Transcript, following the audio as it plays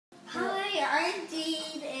I'm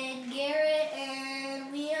Dean and Garrett,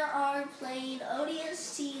 and we are playing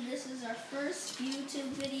ODST. This is our first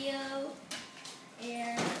YouTube video.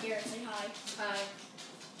 And Garrett, say hi. Hi.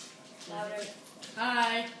 Louder.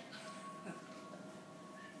 Hi.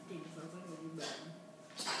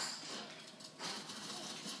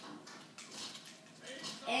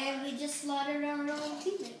 And we just slaughtered our own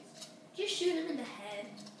teammates. Just shoot him in the head.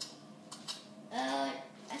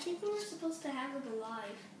 I think we were supposed to have them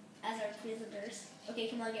alive as our prisoners. Okay,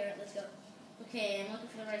 come on, Garrett, let's go. Okay, I'm looking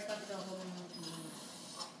for the right spot to go. Hold on.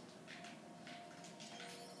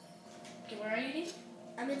 Okay, where are you, Dean?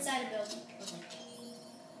 I'm inside a building.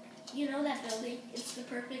 Okay. You know that building? It's the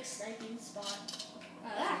perfect sniping spot.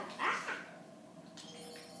 I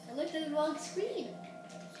looked at the wrong screen.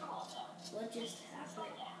 What just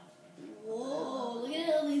happened? Whoa, look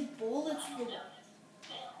at all these bullets.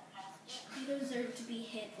 You deserve to be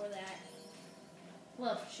hit for that.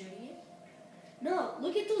 What, for shooting it? No,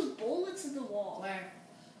 look at those bullets in the wall. Where?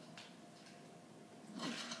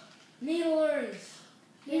 Needlers!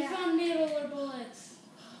 We Yeah. found needler bullets!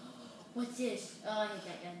 What's this? Oh, I hate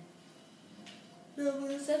that gun. No,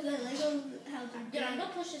 but except that I don't know how to do Dude, I'm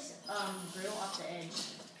gonna push this grill off the edge.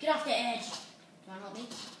 Get off the edge! Do you wanna help me?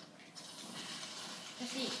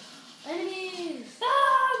 Let's see. Enemies!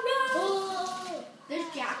 Ah, no! Oh! There's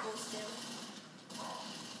jackals too.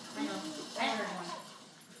 I know. I heard one.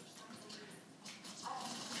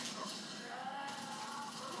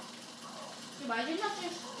 Dude, why did you not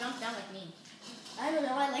just jump down like me? I don't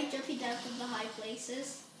know, I like jumping down from the high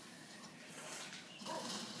places.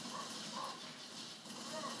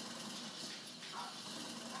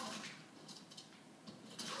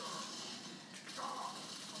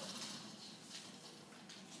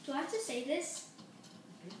 Do I have to say this?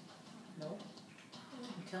 No.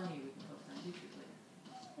 I'm telling you, we can post on YouTube later.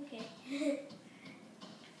 Okay.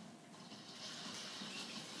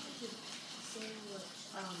 Say what,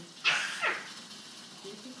 do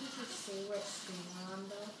you think we should say what screen we're on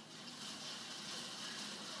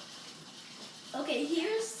though? Okay,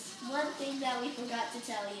 here's one thing that we forgot to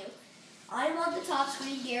tell you. I'm on the top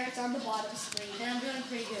screen, Garrett's on the bottom screen. And I'm doing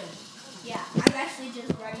pretty good. Yeah, I'm actually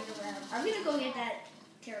just running around. I'm gonna go get that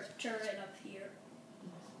turret up here.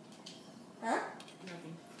 Huh?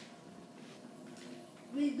 Nothing.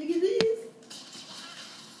 Wait, look at this.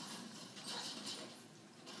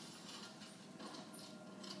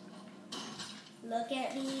 Look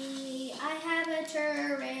at me, I have a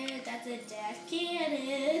turret that's a death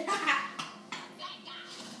cannon.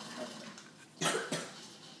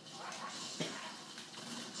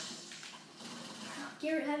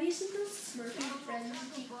 Garrett, have you seen those Smurfing Friends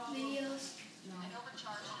videos? No.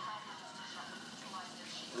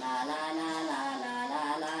 La la la la la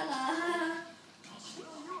la la la.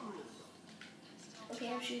 Okay,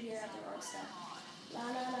 I'm shooting at the wrong stuff. La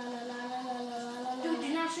la la la la la la la la la. Dude, do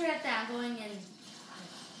not shoot at that. I'm going and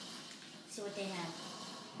see what they have.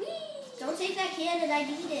 Whee! Don't take that cannon, I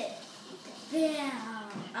need it. Bam!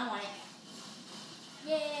 I want it.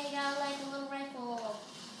 Yay, I got like a little rifle.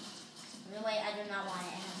 Anyway, I do not want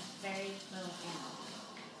it. It has very little ammo.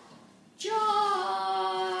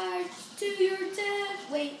 Charge to your death.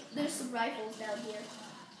 Wait, there's some rifles down here.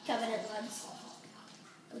 Covenant ones.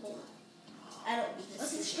 Okay. I don't need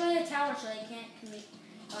Let's this. destroy the tower so they can't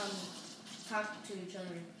talk to each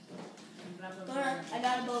other. Blah, blah, blah, Hold on, blah. I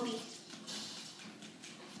got a bogey.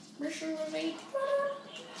 Mission remain.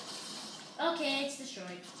 Okay, it's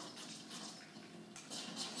destroyed.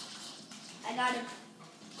 I got him.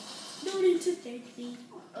 No need to thank me.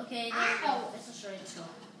 Okay, there we go. It's destroyed. Let's go.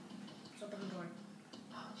 Let's open the door.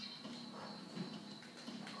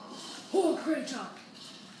 Oh, great job.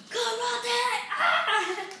 Karate!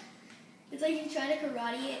 Ah! It's like you try to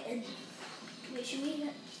karate it and... Wait, should we...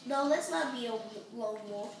 No, let's not be a lone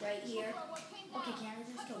wolf right here. Okay, can I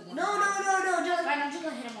just go one? No, don't... Fine, I'm just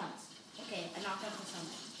gonna hit him once. Okay, I knocked off his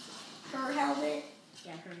helmet. Her helmet.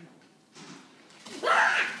 Yeah, her helmet.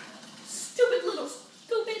 Ah! Stupid little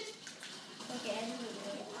stupid. Okay, I didn't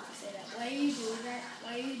really need to say that. Why are you doing that?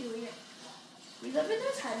 Why are you doing it? Remember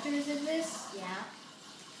those hunters in this? Yeah.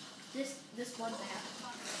 This one map.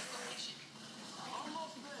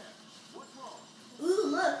 Ooh,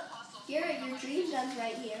 look. Garrett, your dream gun's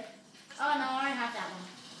right here. Oh no, I already have that one.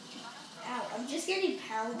 Ow, I'm just getting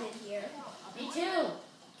pounded here. Me too.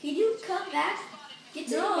 Can you come back? Get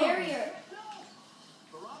to No. the barrier.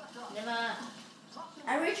 Never.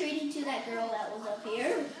 I'm retreating to that girl that was up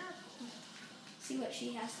here. See what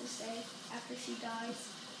she has to say after she dies.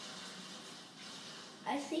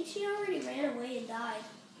 I think she already ran away and died.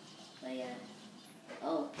 But yeah.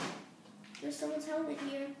 Oh, there's someone's helmet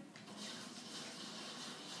here.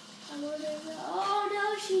 Oh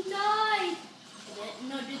no, she died.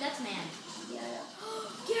 No, dude, that's man. Yeah.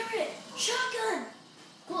 Garrett, shotgun.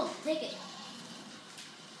 Cool, take it.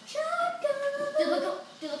 Shotgun. Dude,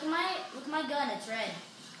 look at my gun. It's red.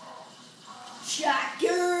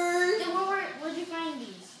 Shotgun. Dude, where'd you find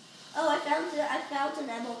these? Oh, I found an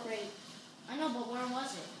ammo crate. I know, but where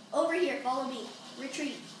was it? Over here, follow me.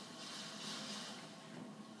 Retreat.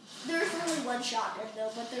 There's only one shotgun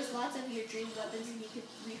though, but there's lots of your dream weapons and you can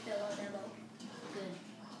refill on ammo. Good.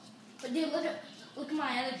 But dude, look at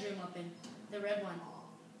my other dream weapon, the red one.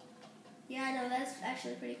 Yeah, I know, that's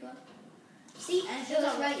actually pretty cool. See, And it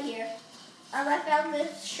was right here. I found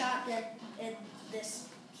this shotgun in this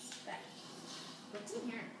bag. What's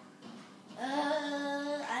in here?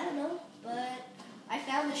 I don't know, but I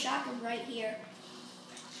found the shotgun right here.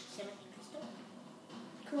 Pistol?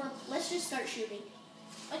 Come on, let's just start shooting.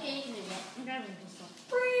 Okay, you can do that. I'm grabbing a pistol.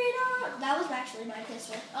 Freedom! That was actually my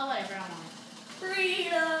pistol. Oh, whatever, I want it.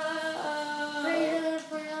 Freedom! Freedom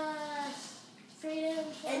for us! Freedom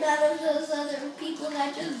for And none of those other people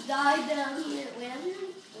that just died down here.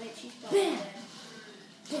 Wait, she's Bam! probably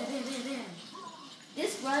Bam, bam, bam, bam.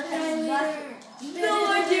 This run has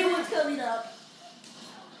no idea what's coming up.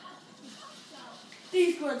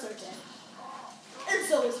 These grunts are dead. And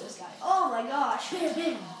so is this guy. Oh my gosh. Bam,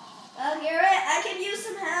 bam. Garrett, I can use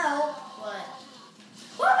some help. What?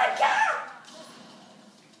 Oh my god!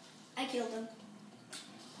 I killed him.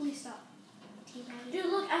 Please stop. Dude,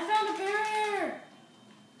 look, I found a barrier!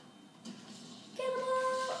 Get him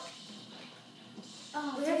up!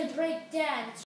 Oh, we have to break that.